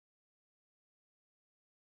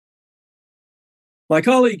My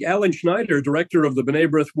colleague Alan Schneider, director of the B'nai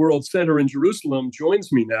B'rith World Center in Jerusalem, joins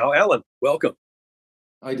me now. Alan, welcome.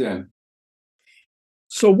 Hi, Dan.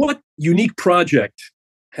 So what unique project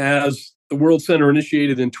has the World Center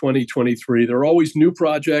initiated in 2023? There are always new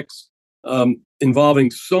projects involving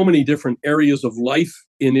so many different areas of life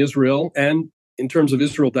in Israel and in terms of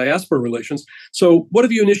Israel diaspora relations. So what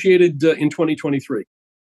have you initiated in 2023?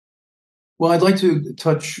 Well, I'd like to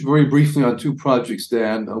touch very briefly on two projects,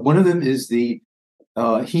 Dan. One of them is the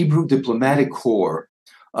Hebrew Diplomatic Corps.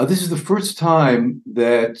 This is the first time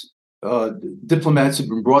that diplomats have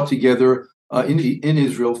been brought together in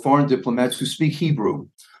Israel, foreign diplomats who speak Hebrew.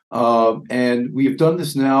 And we have done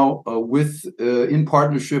this now in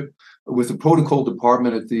partnership with the protocol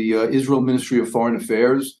department at the Israel Ministry of Foreign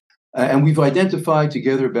Affairs. And we've identified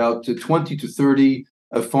together about 20 to 30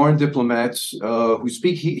 foreign diplomats who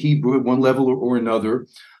speak Hebrew at one level or another.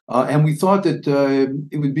 And we thought that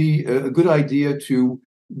it would be a good idea to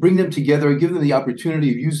bring them together and give them the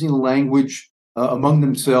opportunity of using the language among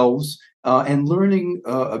themselves and learning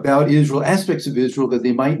about Israel, aspects of Israel that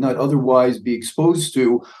they might not otherwise be exposed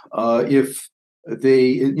to if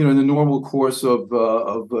they, in the normal course of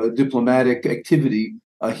diplomatic activity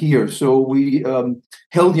here. So we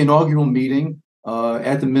held the inaugural meeting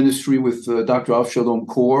at the ministry with Dr. Avshalom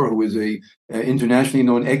Kor, who is an internationally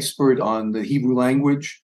known expert on the Hebrew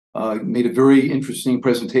language. Made a very interesting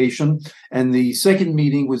presentation. And the second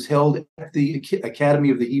meeting was held at the Academy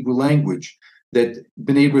of the Hebrew Language that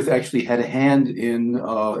B'nai B'rith actually had a hand in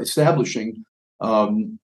establishing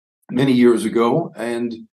many years ago.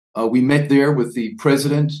 And we met there with the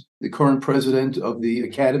current president of the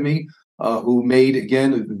Academy, who made,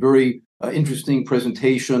 again, a very interesting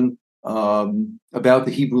presentation about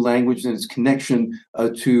the Hebrew language and its connection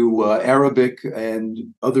to Arabic and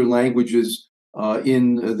other languages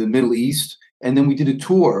in the Middle East. And then we did a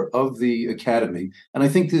tour of the Academy. And I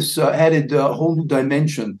think this added a whole new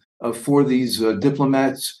dimension for these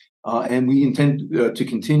diplomats. And we intend to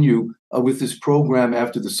continue with this program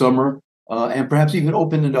after the summer and perhaps even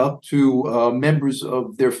open it up to members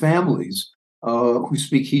of their families who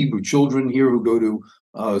speak Hebrew, children here who go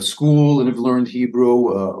to school and have learned Hebrew,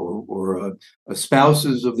 or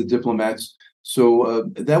spouses of the diplomats. So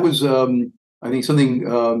that was, I think,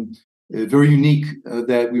 something very unique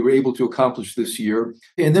that we were able to accomplish this year.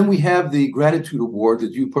 And then we have the Gratitude Award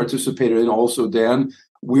that you participated in also, Dan,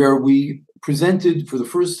 where we presented for the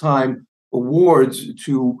first time awards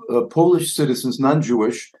to Polish citizens,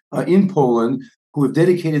 non-Jewish, in Poland, who have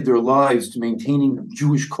dedicated their lives to maintaining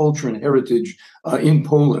Jewish culture and heritage in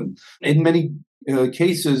Poland, in many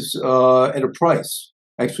cases at a price,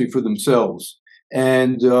 actually, for themselves.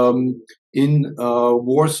 And in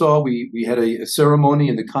Warsaw, we had a ceremony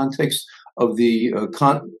in the context of the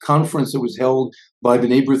conference that was held by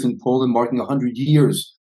B'nai B'rith in Poland, marking 100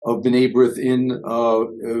 years of B'nai B'rith in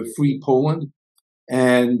free Poland.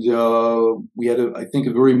 And we had, I think,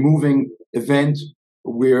 a very moving event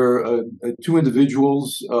where two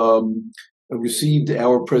individuals received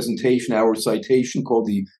our presentation, our citation called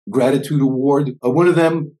the Gratitude Award. One of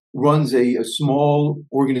them runs a small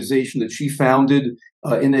organization that she founded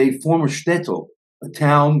in a former shtetl, a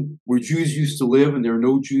town where Jews used to live, and there are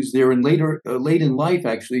no Jews there. And later, late in life,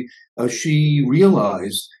 actually, she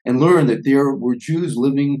realized and learned that there were Jews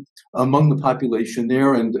living among the population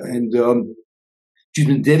there, and she's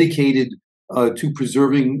been dedicated to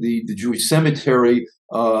preserving the Jewish cemetery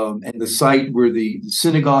and the site where the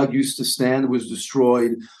synagogue used to stand was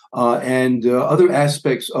destroyed, and other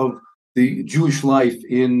aspects of the Jewish life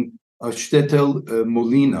in shtetl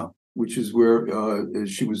Molina, which is where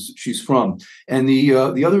she's from. And the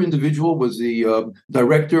other individual was the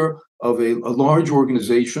director of a large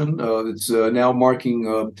organization that's now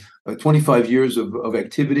marking 25 years of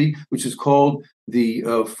activity, which is called the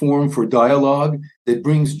Forum for Dialogue, that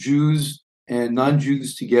brings Jews and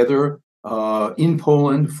non-Jews together in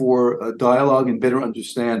Poland for dialogue and better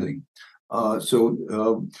understanding. So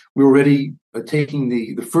we're already taking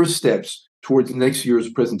the first steps towards next year's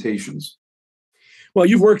presentations. Well,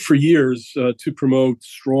 you've worked for years to promote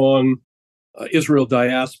strong Israel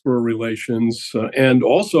diaspora relations, and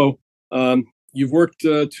also you've worked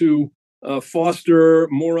to foster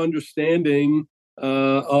more understanding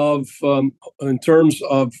in terms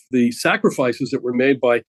of the sacrifices that were made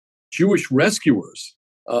by Jewish rescuers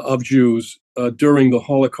of Jews during the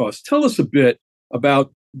Holocaust. Tell us a bit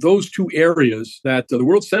about those two areas that the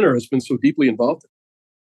World Center has been so deeply involved in.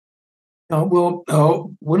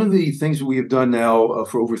 One of the things that we have done now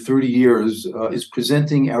for over 30 years is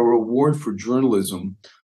presenting our award for journalism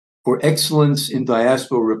for excellence in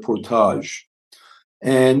diaspora reportage.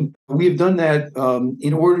 And we have done that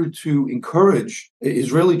in order to encourage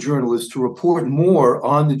Israeli journalists to report more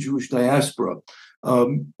on the Jewish diaspora. I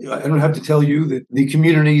don't have to tell you that the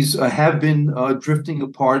communities have been drifting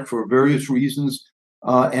apart for various reasons.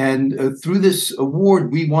 And through this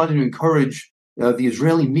award, we wanted to encourage the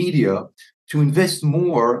Israeli media to invest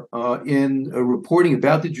more in reporting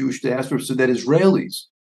about the Jewish diaspora so that Israelis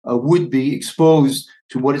would be exposed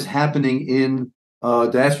to what is happening in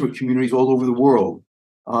diaspora communities all over the world.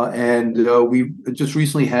 And we just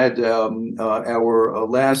recently had our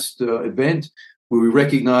last event where we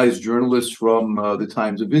recognized journalists from the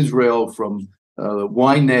Times of Israel, from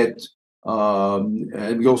Ynet,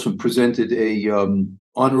 and we also presented a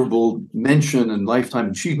honorable mention and lifetime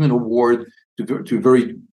achievement award to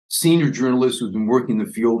very senior journalists who've been working in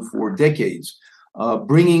the field for decades,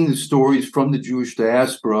 bringing the stories from the Jewish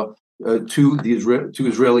diaspora to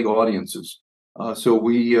Israeli audiences. So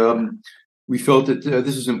we felt that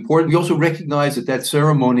this is important. We also recognized at that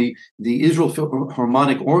ceremony the Israel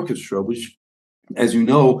Philharmonic Orchestra, which, as you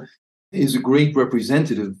know, is a great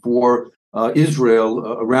representative for Israel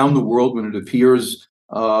around the world when it appears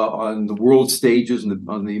on the world stages and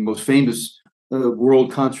on the most famous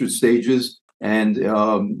world concert stages. And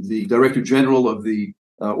the Director General of the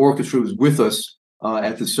orchestra was with us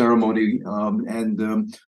at the ceremony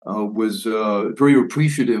and was very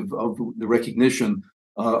appreciative of the recognition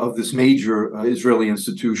of this major Israeli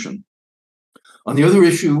institution. On the other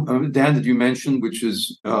issue, Dan, that you mentioned, which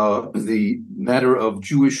is the matter of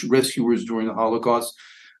Jewish rescuers during the Holocaust,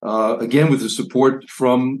 again, with the support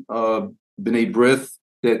from B'nai B'rith,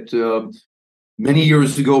 that many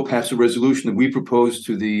years ago passed a resolution that we proposed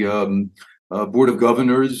to the Board of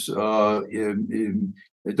Governors,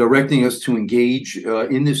 directing us to engage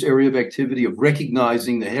in this area of activity of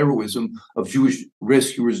recognizing the heroism of Jewish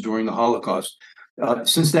rescuers during the Holocaust.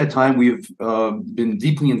 Since that time, we have been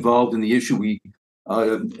deeply involved in the issue. We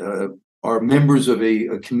are members of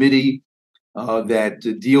a committee that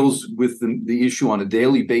deals with the issue on a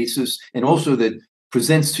daily basis, and also that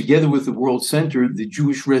presents, together with the World Center, the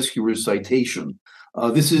Jewish Rescuers Citation.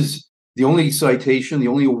 This is the only citation, the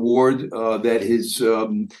only award that is,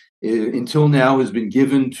 until now, has been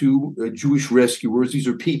given to Jewish rescuers. These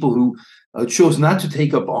are people who chose not to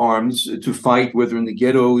take up arms to fight, whether in the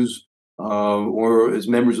ghettos or as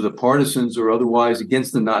members of the partisans or otherwise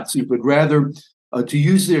against the Nazis, but rather to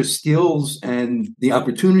use their skills and the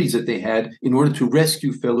opportunities that they had in order to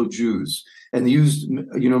rescue fellow Jews. And they used,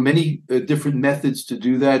 many different methods to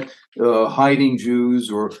do that, hiding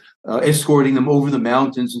Jews or escorting them over the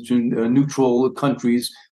mountains into neutral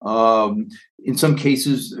countries. In some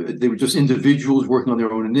cases, they were just individuals working on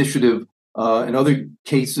their own initiative. In other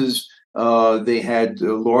cases, they had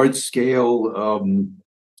large-scale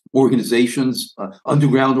organizations,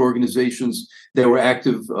 underground organizations that were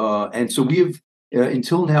active. And so we have,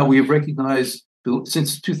 until now, we have recognized,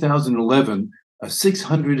 since 2011,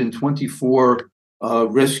 624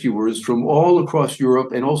 rescuers from all across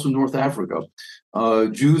Europe and also North Africa,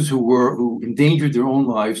 Jews who endangered their own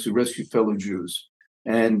lives to rescue fellow Jews.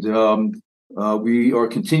 And we are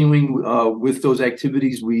continuing with those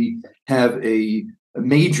activities. We have a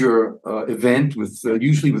major event with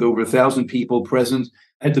usually with over 1,000 people present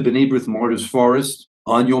at the B'nai B'rith Martyrs Forest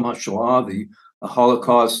on Yom HaShoah, the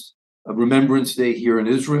Holocaust Remembrance Day here in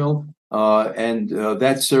Israel. And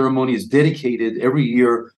that ceremony is dedicated every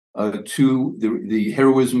year to the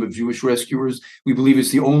heroism of Jewish rescuers. We believe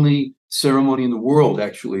it's the only ceremony in the world,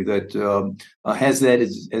 actually, that has that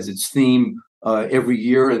as its theme every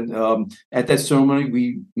year. And at that ceremony,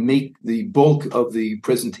 we make the bulk of the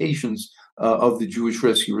presentations of the Jewish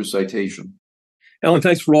Rescuer Citation. Alan,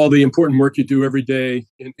 thanks for all the important work you do every day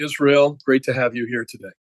in Israel. Great to have you here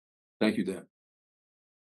today. Thank you, Dan.